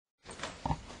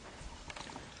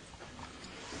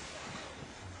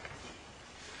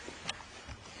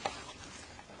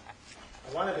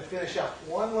wanted to finish up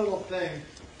one little thing.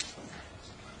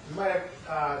 You might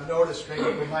have noticed maybe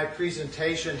from my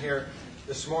presentation here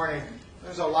this morning,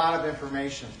 there's a lot of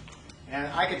information. And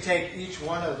I could take each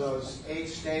one of those 8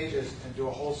 stages and do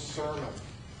a whole sermon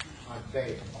on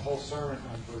faith, a whole sermon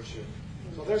on virtue.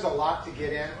 So there's a lot to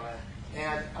get in.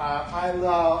 And I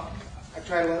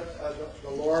try to let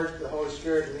the Lord, the Holy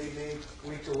Spirit, lead me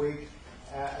week to week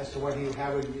as to what He would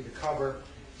have me to cover.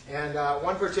 And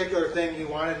one particular thing He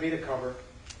wanted me to cover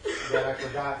that I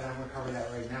forgot, and I'm going to cover that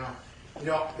right now. You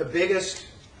know, the biggest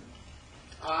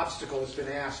obstacle has been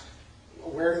asked,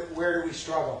 where do we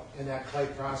struggle in that clay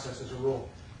process as a rule?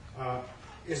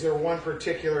 Is there one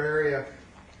particular area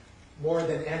more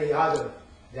than any other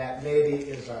that maybe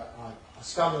is a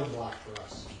stumbling block for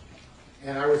us?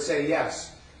 And I would say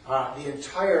yes. The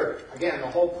entire, again, the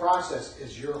whole process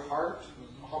is your heart,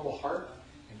 a humble heart,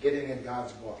 and getting in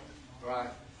God's book. Right.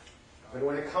 But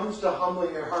when it comes to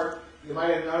humbling your heart, you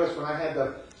might have noticed when I had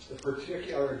the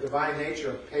particular divine nature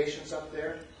of patience up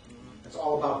there, it's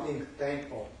all about being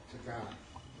thankful to God.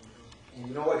 And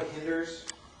you know what hinders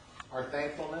our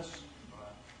thankfulness?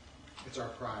 It's our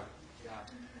pride. Yeah.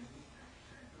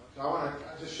 So I want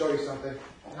to just show you something.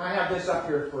 And I have this up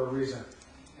here for a reason.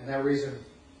 And that reason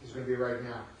is going to be right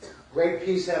now. Great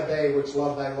peace have they which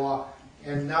love thy law,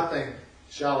 and nothing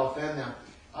shall offend them.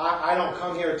 I don't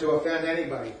come here to offend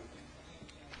anybody.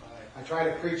 I try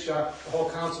to preach the whole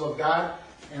counsel of God,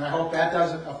 and I hope that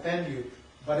doesn't offend you.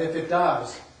 But if it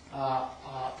does,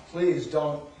 please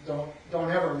don't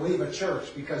ever leave a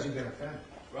church because you've been offended.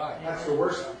 Right. That's the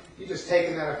worst. You're just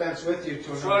taking that offense with you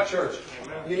to another right. church.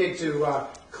 Amen. You need to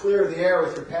clear the air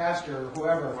with your pastor or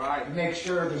whoever Right. and make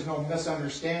sure there's no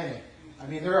misunderstanding. I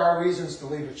mean, there are reasons to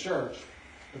leave a church,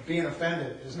 but being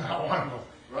offended is not one of them.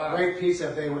 Right. Great peace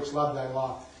have they which love thy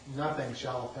law. Nothing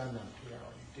shall offend them.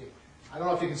 I don't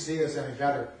know if you can see this any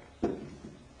better,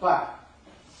 but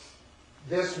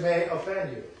this may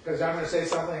offend you, because I'm going to say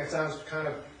something that sounds kind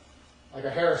of like a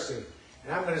heresy.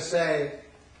 And I'm going to say,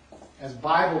 as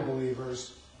Bible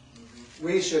believers,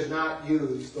 we should not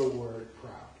use the word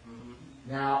proud.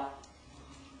 Now,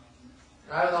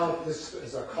 I don't know if this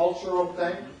is a cultural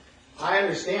thing. I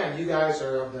understand you guys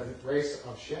are of the race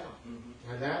of Shem,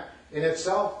 and that in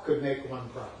itself could make one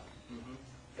proud.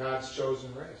 God's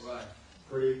chosen race. Right.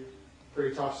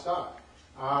 Pretty tough stuff.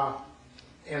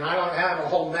 And I don't have a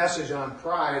whole message on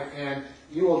pride, and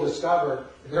you will discover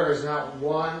there is not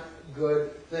one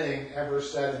good thing ever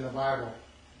said in the Bible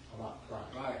about pride.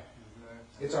 Right.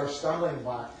 It's our stumbling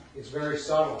block. It's very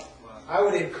subtle. Right. I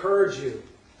would encourage you,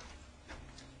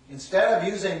 instead of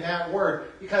using that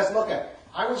word, because look at,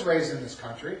 I was raised in this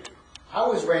country. I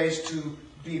was raised to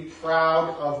be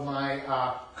proud of my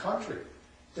country,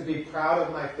 to be proud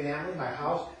of my family, my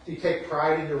house, to take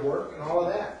pride in your work and all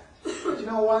of that. But you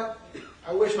know what?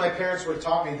 I wish my parents would have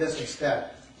taught me this instead.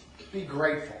 Be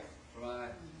grateful. Right.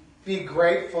 Be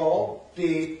grateful,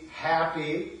 be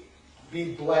happy,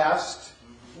 be blessed,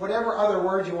 whatever other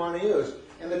word you want to use.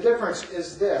 And the difference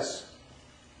is this.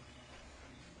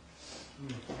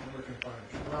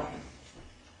 Well,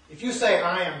 if you say,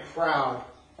 I am proud,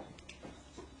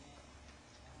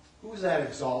 who's that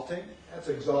exalting? That's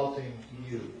exalting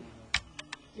you.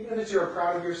 Even if you're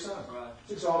proud of your son,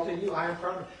 it's exalting you. I am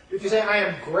proud of you. If you say, I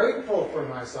am grateful for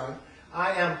my son,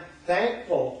 I am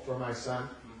thankful for my son,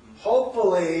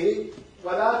 hopefully,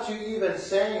 without you even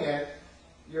saying it,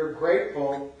 you're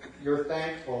grateful, you're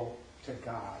thankful to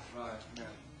God. Right. Yeah.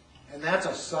 And that's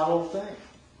a subtle thing.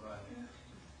 Right.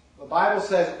 The Bible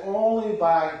says, only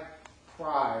by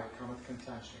pride cometh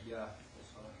contention. Yeah.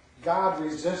 That's right. God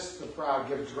resists the proud,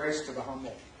 gives grace to the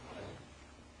humble.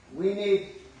 We need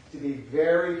to be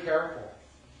very careful.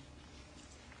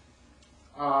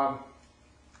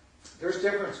 There's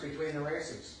difference between the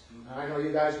races. And I know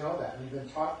you guys know that. You've been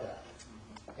taught that.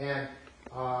 And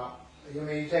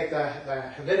you take the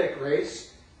Havitic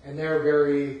race, and they're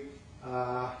very,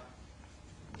 I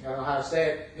don't know how to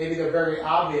say it, maybe they're very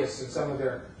obvious in some of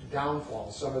their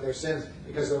downfalls, some of their sins,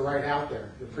 because they're right out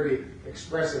there. They're pretty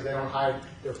expressive. They don't hide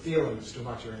their feelings too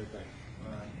much or anything.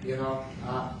 Right. You know,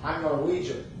 I'm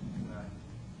Norwegian.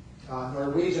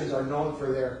 Norwegians are known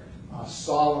for their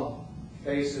solemn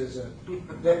faces, and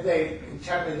they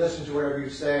intently listen to whatever you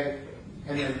say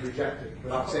and then reject it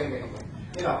without saying anything.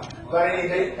 You know, but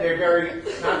they're very,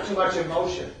 not too much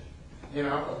emotion, you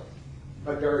know,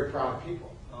 but very proud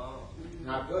people.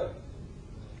 Not good.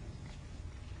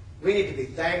 We need to be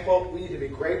thankful. We need to be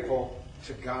grateful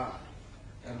to God.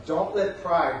 And don't let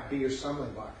pride be your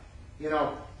stumbling block. You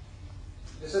know,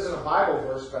 this isn't a Bible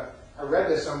verse, but I read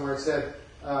this somewhere. It said,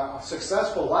 a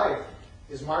successful life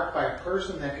is marked by a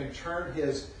person that can turn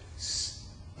his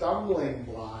stumbling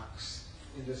blocks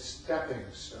into stepping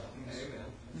stones. Amen.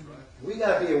 That's right. We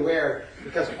got to be aware,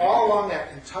 because all along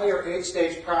that entire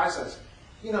 8-stage process,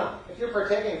 you know, if you're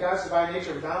partaking of God's divine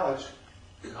nature of knowledge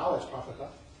puffeth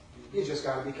up. You just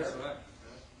got to be That's careful. right.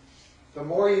 The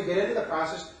more you get into the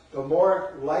process, the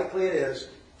more likely it is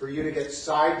for you to get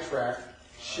sidetracked,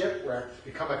 shipwrecked,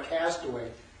 become a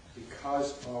castaway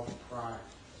because of pride.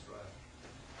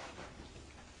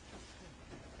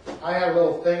 That's right. I had a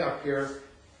little thing up here.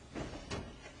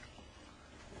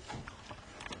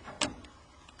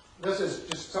 This is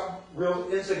just something real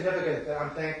insignificant that I'm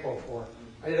thankful for.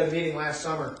 I did a meeting last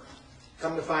summer.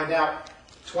 Come to find out,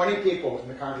 20 people in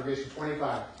the congregation,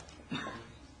 25.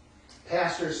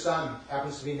 Pastor's son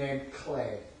happens to be named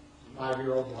Clay,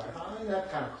 5-year-old boy. I mean,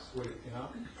 that's kind of sweet, you know?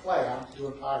 Clay, I'm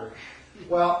doing pottery.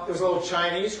 Well, there's a little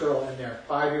Chinese girl in there,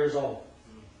 5 years old.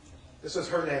 This is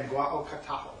her name, Guao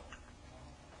Katao.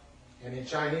 And in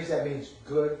Chinese, that means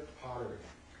good pottery.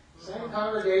 Same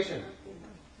congregation.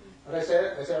 Did I say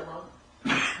it? Did I say it wrong?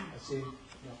 I see.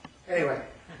 No. Anyway,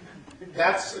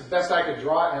 that's the best I could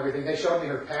draw it and everything. They showed me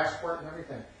her passport and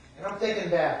everything. And I'm thinking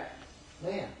back,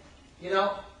 man, you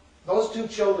know, those 2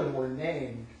 children were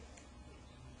named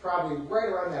probably right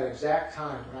around that exact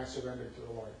time when I surrendered to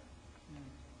the Lord.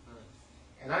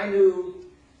 And I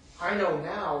know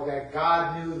now that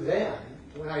God knew then,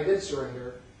 when I did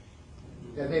surrender,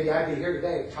 that maybe I'd be here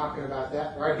today talking about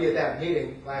that, or I'd be at that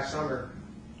meeting last summer,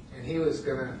 and he was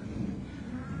going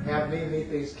to have me meet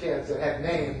these kids that had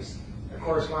names that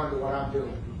correspond to what I'm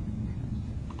doing.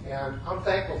 And I'm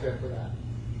thankful to him for that.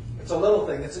 It's a little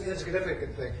thing. It's an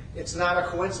insignificant thing. It's not a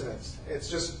coincidence. It's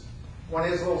just one of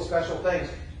his little special things.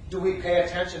 Do we pay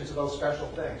attention to those special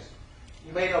things?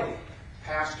 You may know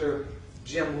Pastor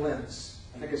Jim Lintz.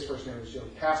 I think his first name was Jim.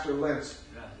 Pastor Lintz,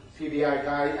 PBI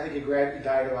guy. I think he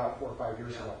died about 4 or 5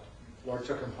 years ago. The Lord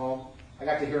took him home. I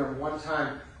got to hear him one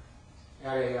time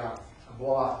at a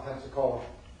blowout in Pensacola.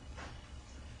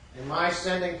 And my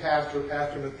sending pastor,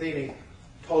 Pastor Matheny,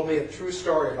 told me a true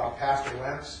story about Pastor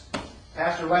Lentz.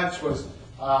 Pastor Lentz was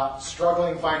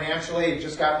struggling financially. He'd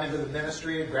just gotten into the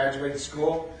ministry and graduated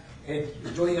school. And he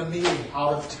was doing a meeting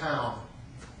out of town.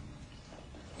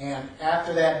 And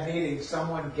after that meeting,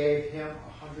 someone gave him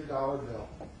a $100 bill.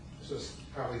 This was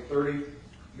probably 30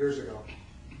 years ago.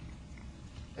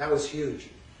 That was huge.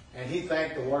 And he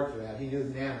thanked the Lord for that. He knew,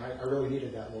 man, I really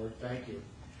needed that, Lord. Thank you.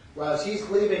 Well, as he's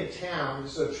leaving town,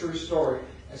 this is a true story,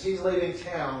 as he's leaving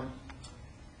town,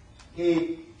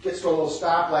 he gets to a little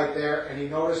stoplight there, and he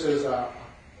notices a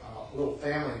little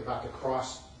family about to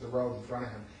cross the road in front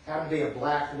of him. Happened to be a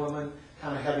black woman,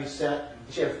 kind of heavy set.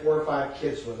 She had 4 or 5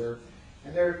 kids with her.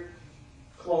 And their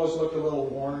clothes looked a little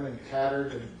worn and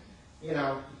tattered, and, you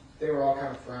know, they were all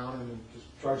kind of frowning and just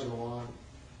trudging along.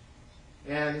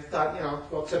 And thought, you know,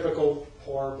 well, typical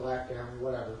poor black family,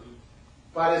 whatever.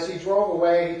 But as he drove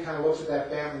away, he kind of looks at that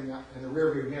family in the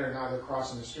rearview mirror. Now they're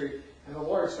crossing the street. And the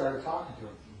Lord started talking to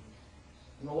him.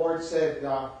 And the Lord said,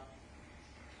 I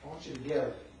want you to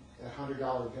give that $100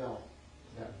 bill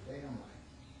to that family.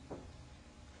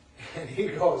 And he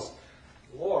goes,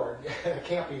 Lord, it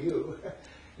can't be you.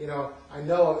 You know, I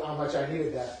know how much I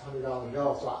needed that $100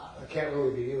 bill, so it can't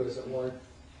really be you. I said, Lord,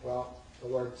 well, the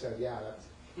Lord said, yeah,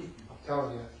 I'm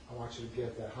telling you, I want you to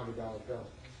give that $100 bill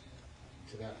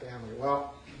to that family.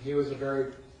 Well, he was a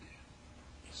very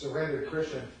surrendered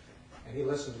Christian, and he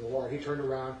listened to the Lord. He turned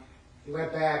around, he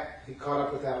went back, he caught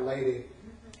up with that lady,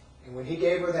 and when he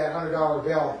gave her that $100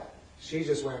 bill, she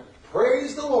just went,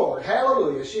 praise the Lord,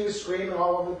 hallelujah. She was screaming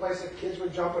all over the place, the kids were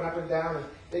jumping up and down, and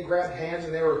they grabbed hands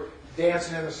and they were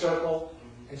dancing in a circle,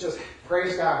 and just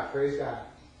praise God, praise God.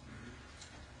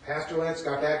 Pastor Lentz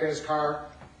got back in his car,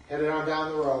 headed on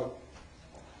down the road,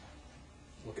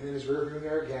 looking in his rearview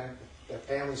mirror again. That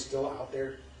family's still out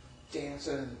there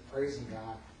dancing and praising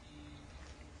God.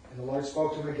 And the Lord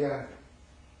spoke to him again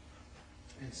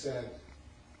and said,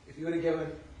 if you would have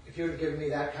given me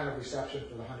that kind of reception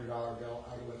for the $100 bill,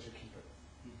 I would let you keep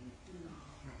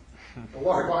it. The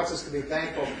Lord wants us to be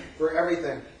thankful for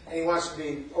everything, and He wants to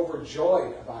be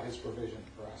overjoyed about His provision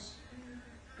for us.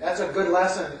 That's a good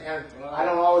lesson, and I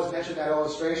don't always mention that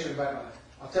illustration, but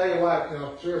I'll tell you what,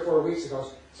 3 or 4 weeks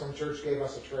ago, some church gave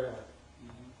us a trailer.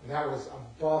 And that was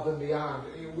above and beyond.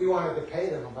 We wanted to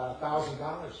pay them about $1,000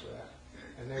 for that,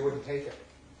 and they wouldn't take it.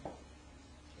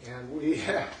 And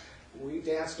we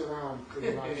danced around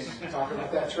pretty much talking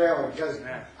about that trailer, because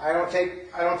I don't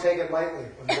take it lightly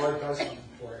when the Lord does something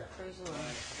for you. Praise the Lord.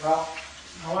 Well,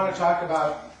 I want to talk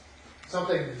about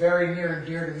something very near and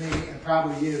dear to me and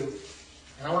probably you.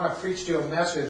 And I want to preach to you a message